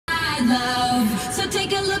my love. So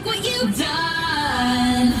take a look what you've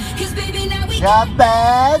done. Cause baby, now we got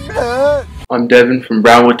bad blood. I'm Devin from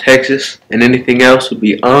Brownwood, Texas, and anything else would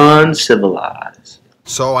be uncivilized.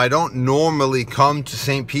 So I don't normally come to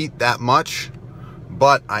St. Pete that much,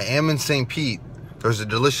 but I am in St. Pete. There's a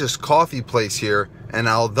delicious coffee place here, and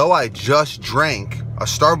although I just drank a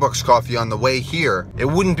Starbucks coffee on the way here, it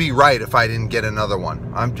wouldn't be right if I didn't get another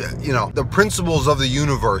one. You know, the principles of the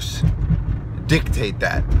universe dictate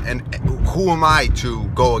that, and who am I to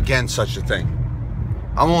go against such a thing?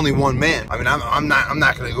 I'm only one man. I mean, I'm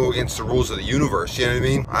not gonna go against the rules of the universe. You know what I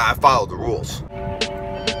mean? I follow the rules.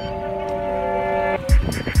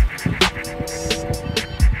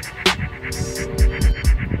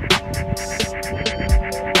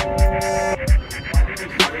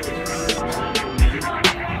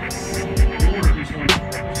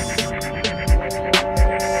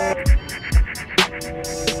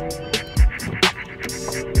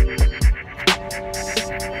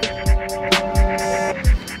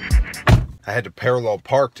 I had to parallel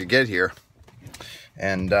park to get here,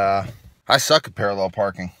 and I suck at parallel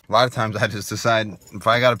parking. A lot of times I just decide if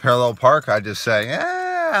I got a parallel park, I just say,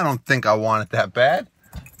 I don't think I want it that bad.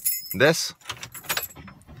 This,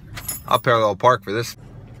 I'll parallel park for this.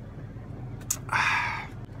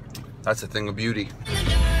 That's a thing of beauty.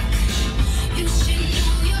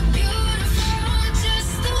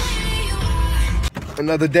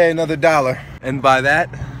 Another day, another dollar. And by that,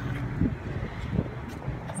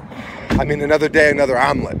 I mean another day, another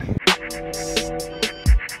omelet.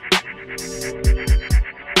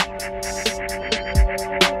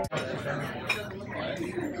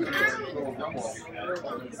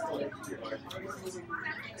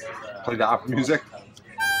 Play the opera music.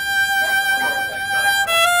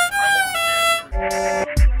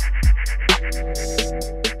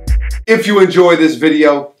 If you enjoy this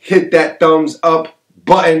video, hit that thumbs up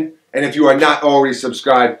button. And if you are not already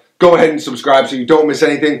subscribed, go ahead and subscribe so you don't miss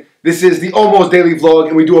anything. This is the Almost Daily Vlog,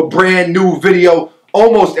 and we do a brand new video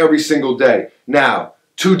almost every single day. Now,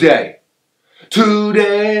 today,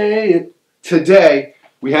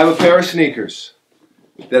 we have a pair of sneakers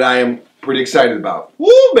that I am pretty excited about.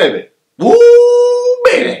 Woo, baby. Woo,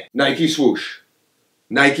 baby. Nike swoosh,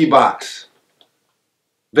 Nike box,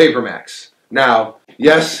 Vapor Max. Now,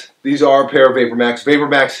 yes, these are a pair of Vapor Max. Vapor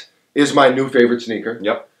Max is my new favorite sneaker.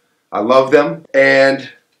 Yep. I love them.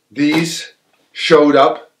 And these showed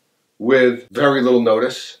up with very little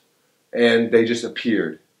notice, and they just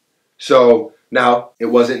appeared. So now it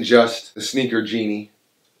wasn't just the sneaker genie.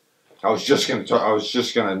 I was just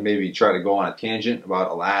gonna maybe try to go on a tangent about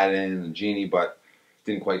Aladdin and Genie, but it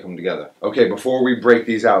didn't quite come together. Okay, before we break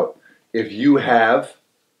these out, if you have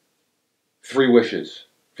 3 wishes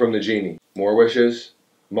from the genie, more wishes,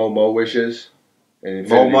 mo wishes, and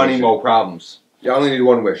more money, wishes. More problems. You only need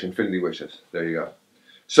 1 wish, infinity wishes. There you go.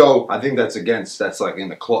 So I think that's like in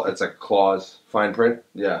the clause. It's like a clause, fine print.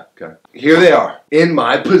 Yeah. Okay. Here they are in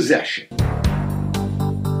my possession.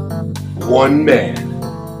 One man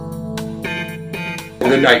in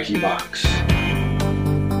the Nike box,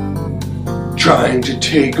 trying to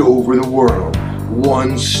take over the world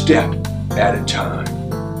one step at a time.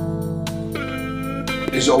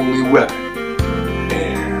 His only weapon,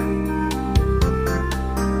 air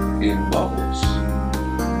in bubbles.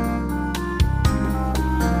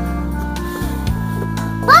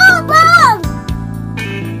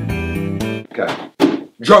 Okay.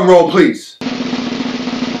 Drum roll, please.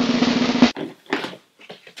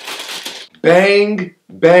 Bang,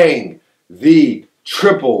 bang. The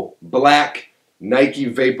triple black Nike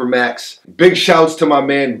Vapor Max. Big shouts to my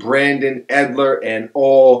man Brandon Edler and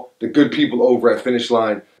all the good people over at Finish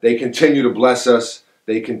Line. They continue to bless us.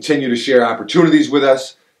 They continue to share opportunities with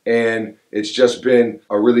us. And it's just been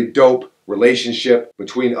a really dope relationship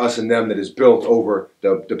between us and them that is built over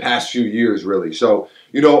the past few years, really. So,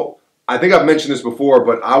 you know, I think I've mentioned this before,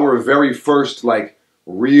 but our very first, like,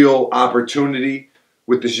 real opportunity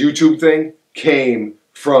with this YouTube thing came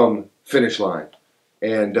from Finish Line.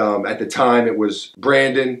 And at the time, it was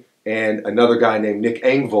Brandon and another guy named Nick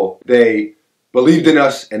Engvall. They believed in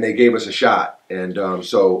us, and they gave us a shot. And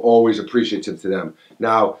so always appreciative to them.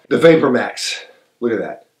 Now, the Vapor Max. Look at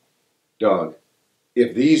that. Dog.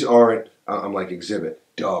 If these aren't, I'm like exhibit.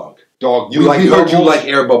 Dog. Dog, you heard you like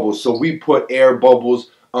air bubbles, so we put air bubbles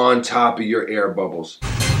on top of your air bubbles.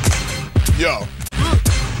 Yo,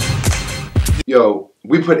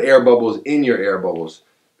 we put air bubbles in your air bubbles.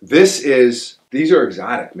 These are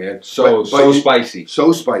exotic, man. So spicy.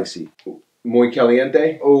 So spicy. Muy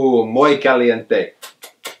caliente? Oh, muy caliente.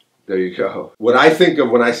 There you go. What I think of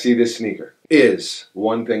when I see this sneaker is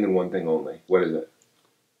one thing and one thing only. What is it?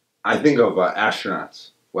 I think of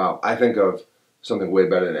astronauts. Wow. I think of something way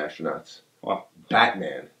better than astronauts. Wow.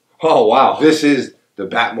 Batman. Oh, wow. This is the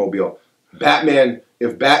Batmobile. Batman,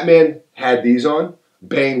 if Batman had these on,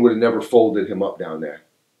 Bane would have never folded him up down there.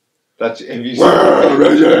 Have you Where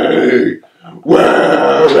is he?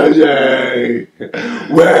 Where is he?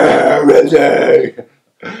 Where is he?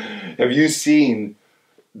 Have you seen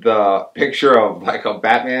the picture of like a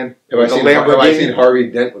Batman? Have I seen Harvey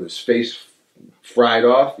Dent with his face fried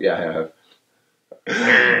off? Yeah, I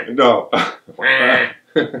have. No.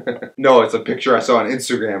 No, it's a picture I saw on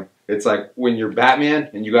Instagram. It's like when you're Batman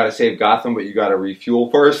and you gotta save Gotham, but you gotta refuel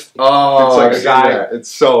first. Oh, it's like I've a guy. seen that. It's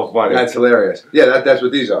so funny. That's hilarious. Yeah, that's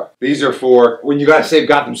what these are. These are for when you gotta save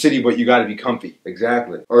Gotham City, but you gotta be comfy.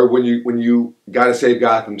 exactly, or when you gotta save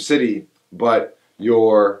Gotham City, but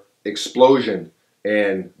your explosion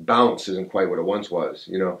and bounce isn't quite what it once was.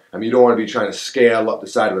 You know, I mean, you don't want to be trying to scale up the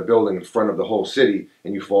side of a building in front of the whole city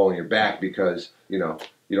and you fall on your back because you know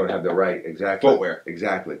you don't have the right Footwear.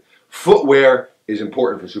 Exactly. Footwear is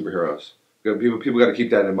important for superheroes. People got to keep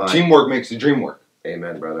that in mind. Teamwork makes the dream work.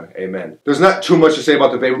 Amen, brother. Amen. There's not too much to say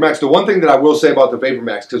about the VaporMax. The one thing that I will say about the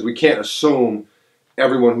VaporMax, because we can't assume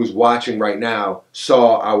everyone who's watching right now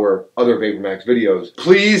saw our other VaporMax videos.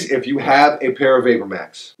 Please, if you have a pair of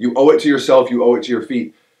VaporMax, you owe it to yourself, you owe it to your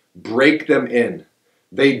feet, break them in.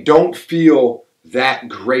 They don't feel that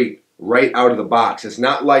great right out of the box. It's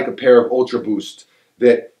not like a pair of Ultra Boost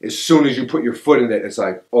that as soon as you put your foot in it, it's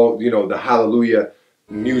like, oh, you know, the hallelujah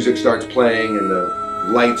music starts playing and the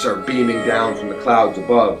lights are beaming down from the clouds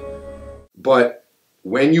above. But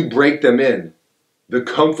when you break them in, the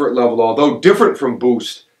comfort level, although different from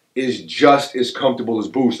Boost, is just as comfortable as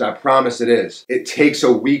Boost. I promise it is. It takes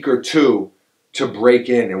a week or two to break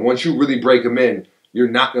in. And once you really break them in, you're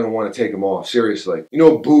not going to want to take them off. Seriously. You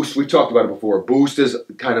know, Boost, we talked about it before. Boost is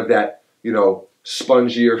kind of that, you know,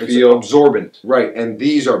 spongier feel. It's absorbent. Right. And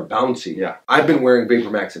these are bouncy. Yeah. I've been wearing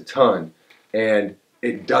VaporMax a ton, and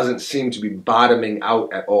it doesn't seem to be bottoming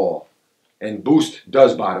out at all. And Boost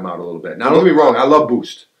does bottom out a little bit. Now, don't get me wrong. I love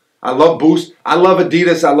Boost. I love Boost. I love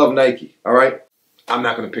Adidas. I love Nike. All right? I'm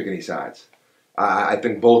not going to pick any sides. I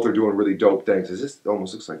think both are doing really dope things. This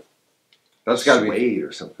almost looks like That's got to be. suede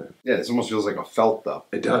or something. Yeah, this almost feels like a felt though.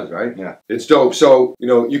 It does, right? Yeah. It's dope. So, you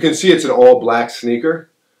know, you can see it's an all-black sneaker,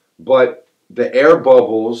 but the air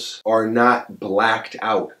bubbles are not blacked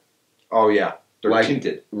out. Oh yeah, they're Like-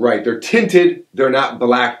 tinted. Right. They're tinted. They're not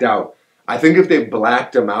blacked out. I think if they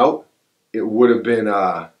blacked them out, it would have been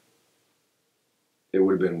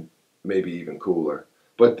maybe even cooler.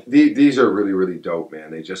 But these are really, really dope,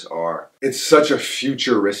 man. They just are. It's such a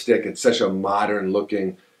futuristic, it's such a modern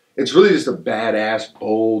looking, it's really just a badass,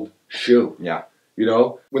 bold shoe. Yeah. You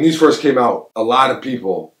know? When these first came out, a lot of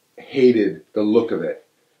people hated the look of it.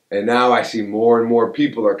 And now I see more and more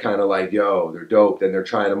people are kind of like, yo, they're dope. Then they're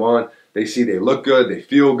trying them on. They see they look good, they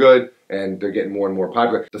feel good, and they're getting more and more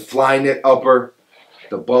popular. The fly knit upper,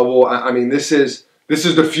 the bubble. I mean, this is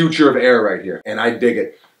the future of air right here. And I dig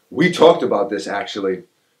it. We talked about this actually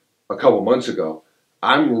a couple months ago.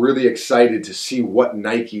 I'm really excited to see what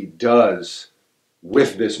Nike does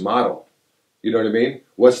with this model. You know what I mean?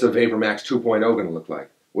 What's the VaporMax 2.0 going to look like?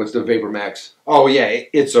 What's the VaporMax? Oh yeah,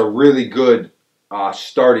 it's a really good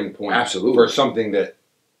starting point. Absolutely. For something that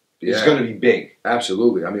is going to be big.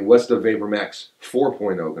 Absolutely. I mean, what's the VaporMax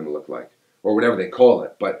 4.0 going to look like? Or whatever they call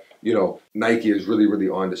it. But, you know, Nike is really, really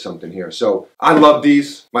onto something here. So I love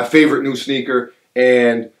these. My favorite new sneaker.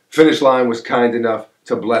 And Finish Line was kind enough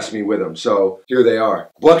to bless me with them. So here they are.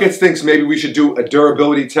 Buckets thinks maybe we should do a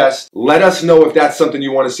durability test. Let us know if that's something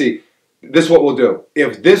you want to see. This is what we'll do.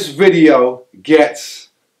 If this video gets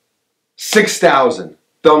 6,000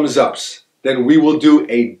 thumbs ups, then we will do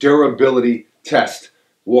a durability test.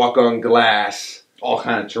 Walk on glass, All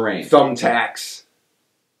kind of terrain. thumbtacks,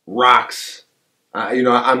 rocks. You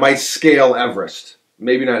know, I might scale Everest.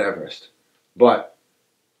 Maybe not Everest, but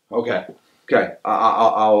Okay. okay.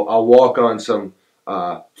 I'll walk on some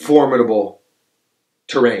formidable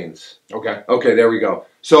terrains. Okay. Okay, there we go.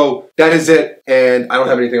 So that is it, and I don't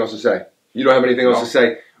have anything else to say. You don't have anything else to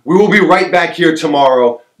say. We will be right back here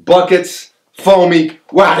tomorrow. Buckets, foamy,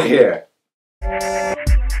 we're out of here.